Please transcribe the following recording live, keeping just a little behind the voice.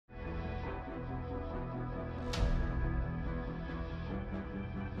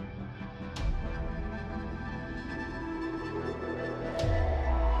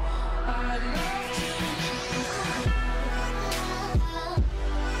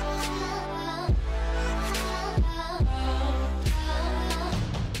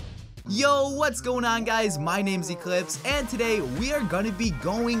Yo, what's going on, guys? My name's Eclihpse, and today we are going to be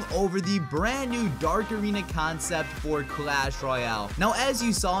going over the brand new Dark Arena concept for Clash Royale. Now, as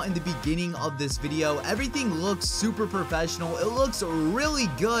you saw in the beginning of this video, everything looks super professional. It looks really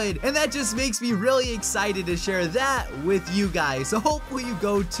good, and that just makes me really excited to share that with you guys. So hopefully you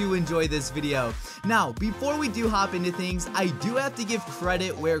go to enjoy this video. Now, before we do hop into things, I do have to give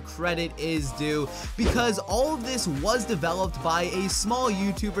credit where credit is due, because all of this was developed by a small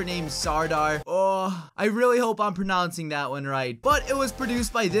YouTuber named Sardar. Oh, I really hope I'm pronouncing that one right. But it was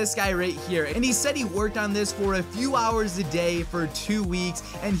produced by this guy right here, and he said he worked on this for a few hours a day for 2 weeks,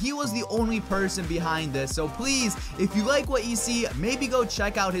 and he was the only person behind this. So please, if you like what you see, maybe go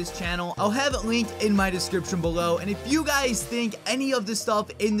check out his channel. I'll have it linked in my description below, and if you guys think any of the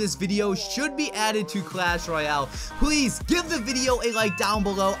stuff in this video should be added to Clash Royale, please give the video a like down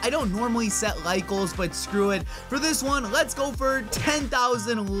below. I don't normally set like goals, but screw it. For this one, let's go for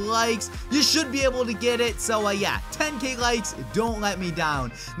 10,000 likes. You should be able to get it. So yeah, 10k likes, don't let me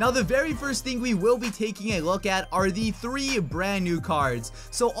down. Now, the very first thing we will be taking a look at are the 3 brand new cards.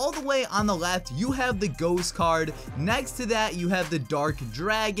 So all the way on the left, you have the Ghost card. Next to that, you have the Dark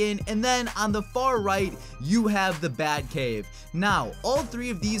Dragon, and then on the far right, you have the Bat Cave. Now, all 3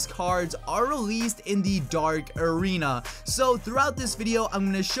 of these cards are released in the Dark Arena. So throughout this video, I'm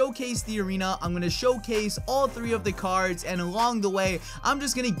going to showcase the arena, I'm going to showcase all 3 of the cards, and along the way, I'm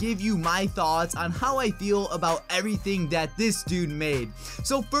just going to give you my thoughts on how I feel about everything that this dude made.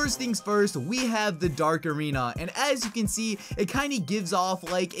 So first things first, we have the Dark Arena, and as you can see, it kind of gives off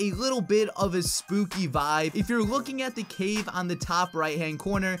like a little bit of a spooky vibe. If you're looking at the cave on the top right hand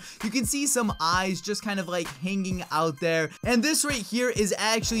corner, you can see some eyes just kind of like hanging out there, and this right here is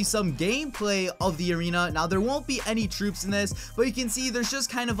actually some gameplay of the arena. Now, there won't be any troops in this, but you can see there's just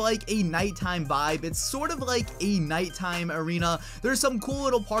kind of like a nighttime vibe. It's sort of like a nighttime arena. There's some cool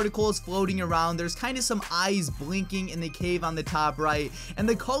little particles floating around. There's kind of some eyes blinking in the cave on the top right, and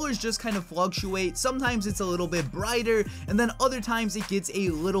the colors just kind of fluctuate. Sometimes it's a little bit brighter, and then other times it gets a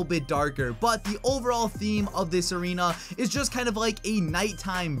little bit darker, but the overall theme of this arena is just kind of like a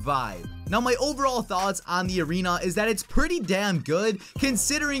nighttime vibe. Now, my overall thoughts on the arena is that it's pretty damn good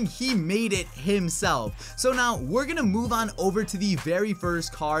considering he made it himself. So now we're gonna move on over to the very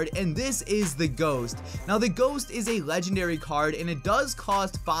first card, and this is the Ghost. Now, the Ghost is a legendary card, and it does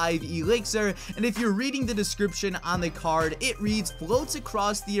cost 5 elixir, and if you're reading the description on the card, it reads, floats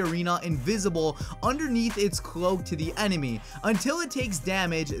across the arena invisible underneath its cloak to the enemy. Until it takes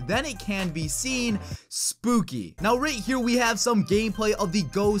damage, then it can be seen. Spooky. Now, right here we have some gameplay of the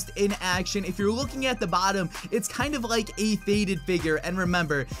Ghost in action. If you're looking at the bottom, it's kind of like a faded figure, and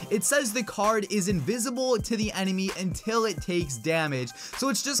remember, it says the card is invisible to the enemy until it takes damage, so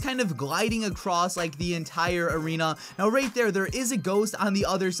it's just kind of gliding across like the entire arena. Now, right there is a Ghost on the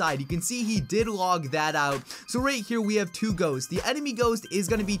other side. You can see he did log that out. So right here we have 2 Ghosts. The enemy Ghost is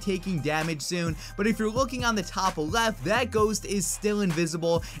going to be taking damage soon, but if you're looking on the top left, that Ghost is still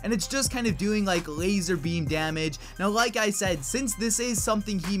invisible, and it's just kind of doing like laser beam damage. Now, like I said, since this is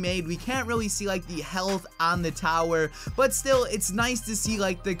something he made, we can't really see like the health on the tower, but still, it's nice to see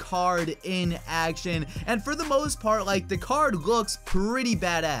like the card in action, and for the most part, like the card looks pretty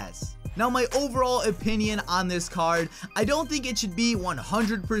badass. Now, my overall opinion on this card, I don't think it should be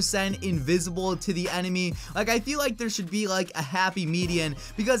 100% invisible to the enemy. Like, I feel like there should be like a happy median,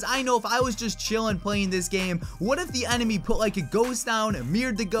 because I know if I was just chilling playing this game, what if the enemy put like a Ghost down,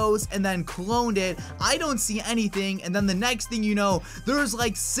 mirrored the Ghost, and then cloned it? I don't see anything, and then the next thing you know, there's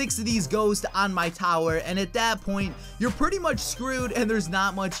like 6 of these Ghosts on my tower, and at that point, you're pretty much screwed, and there's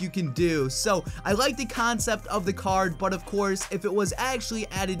not much you can do. So I like the concept of the card, but of course, if it was actually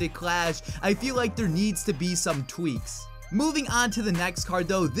added to Clash, I feel like there needs to be some tweaks. Moving on to the next card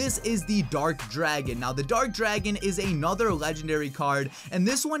though, this is the Dark Dragon. Now, the Dark Dragon is another legendary card, and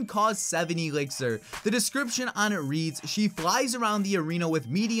this one costs 7 elixir. The description on it reads, she flies around the arena with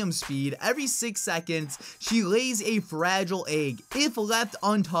medium speed. Every 6 seconds, she lays a fragile egg. If left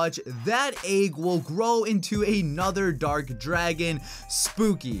untouched, that egg will grow into another Dark Dragon.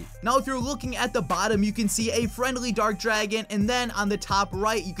 Spooky. Now, if you're looking at the bottom, you can see a friendly Dark Dragon, and then on the top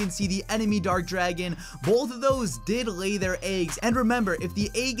right, you can see the enemy Dark Dragon. Both of those did lay their eggs, and remember, if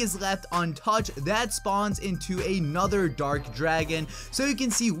the egg is left untouched, that spawns into another Dark Dragon. So you can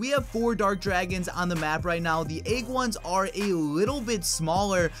see we have 4 Dark Dragons on the map right now. The egg ones are a little bit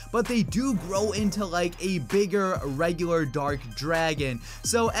smaller, but they do grow into like a bigger regular Dark Dragon.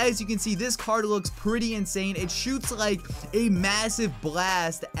 So as you can see, this card looks pretty insane. It shoots like a massive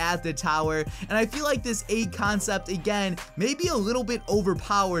blast at the tower, and I feel like this egg concept, again, maybe a little bit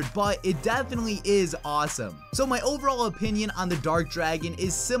overpowered, but it definitely is awesome. So my overall opinion on the Dark Dragon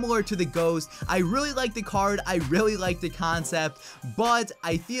is similar to the Ghost. I really like the card, I really like the concept, but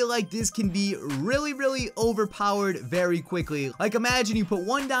I feel like this can be really overpowered very quickly. Like, imagine you put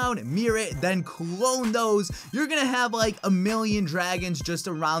one down, mirror it, then clone those. You're gonna have like a million dragons just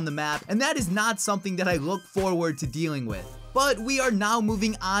around the map, and that is not something that I look forward to dealing with. But we are now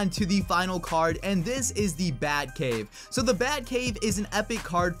moving on to the final card, and this is the Bat Cave. So the Bat Cave is an epic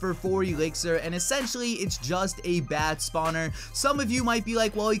card for 4 elixir, and essentially it's just a bat spawner. Some of you might be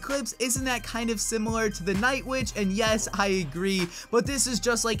like, well, Eclihpse, isn't that kind of similar to the Night Witch? And yes, I agree, but this is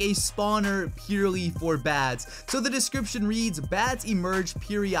just like a spawner purely for bats. So the description reads, bats emerge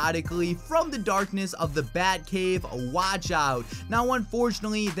periodically from the darkness of the Bat Cave, watch out. Now,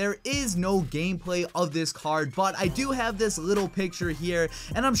 unfortunately, there is no gameplay of this card, but I do have this little picture here,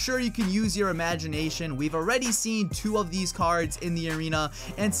 and I'm sure you can use your imagination. We've already seen 2 of these cards in the arena,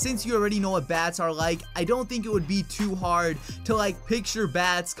 and since you already know what bats are like, I don't think it would be too hard to like picture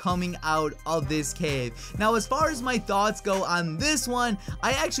bats coming out of this cave. Now, as far as my thoughts go on this one,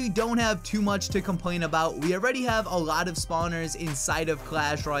 I actually don't have too much to complain about. We already have a lot of spawners inside of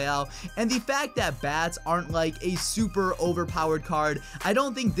Clash Royale, and the fact that bats aren't like a super overpowered card, I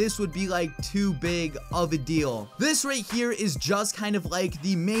don't think this would be like too big of a deal. This right here is just kind of like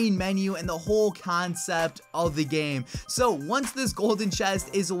the main menu and the whole concept of the game. So once this golden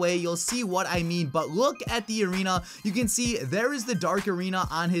chest is away, you'll see what I mean, but look at the arena. You can see there is the dark arena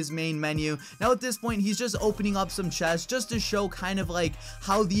on his main menu. Now at this point, he's just opening up some chests just to show kind of like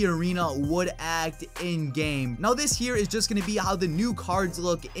how the arena would act in game. Now this here is just going to be how the new cards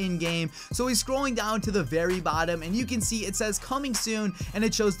look in game. So he's scrolling down to the very bottom, and you can see it says coming soon, and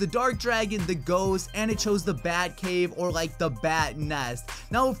it shows the Dark Dragon, the Ghost, and it shows the Bat Cave, or like the bat nest.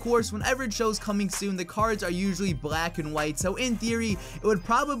 Now, of course, whenever it shows coming soon, the cards are usually black and white, so in theory it would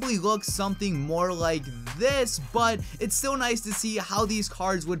probably look something more like this, but it's still nice to see how these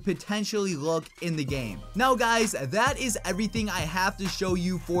cards would potentially look in the game. Now guys, that is everything I have to show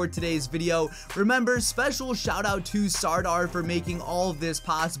you for today's video. Remember, special shout out to Sardar for making all of this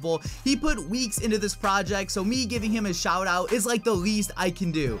possible. He put weeks into this project, so me giving him a shout out is like the least I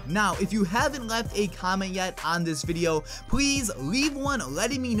can do. Now, if you haven't left a comment yet on this video, please leave one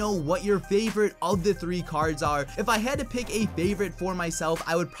letting me know what your favorite of the 3 cards are. If I had to pick a favorite for myself,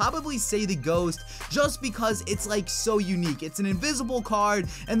 I would probably say the Ghost, just because it's like so unique. It's an invisible card,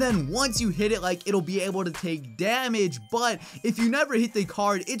 and then once you hit it, like, it'll be able to take damage, but if you never hit the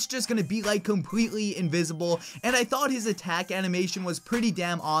card, it's just gonna be like completely invisible. And I thought his attack animation was pretty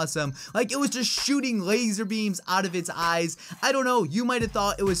damn awesome. Like, it was just shooting laser beams out of its eyes. I don't know, you might have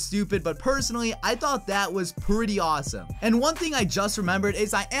thought it was stupid, but personally, I thought that was pretty awesome. And one thing I just remembered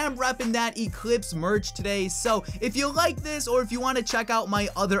is I am repping that Eclihpse merch today, so if you like this or if you want to check out my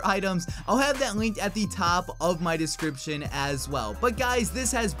other items, I'll have that linked at the top of my description as well. But guys,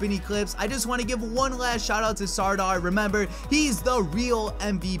 this has been Eclihpse. I just want to give one last shout out to Sardar. Remember, he's the real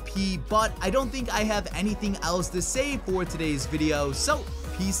MVP, but I don't think I have anything else to say for today's video, so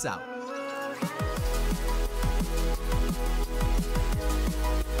peace out.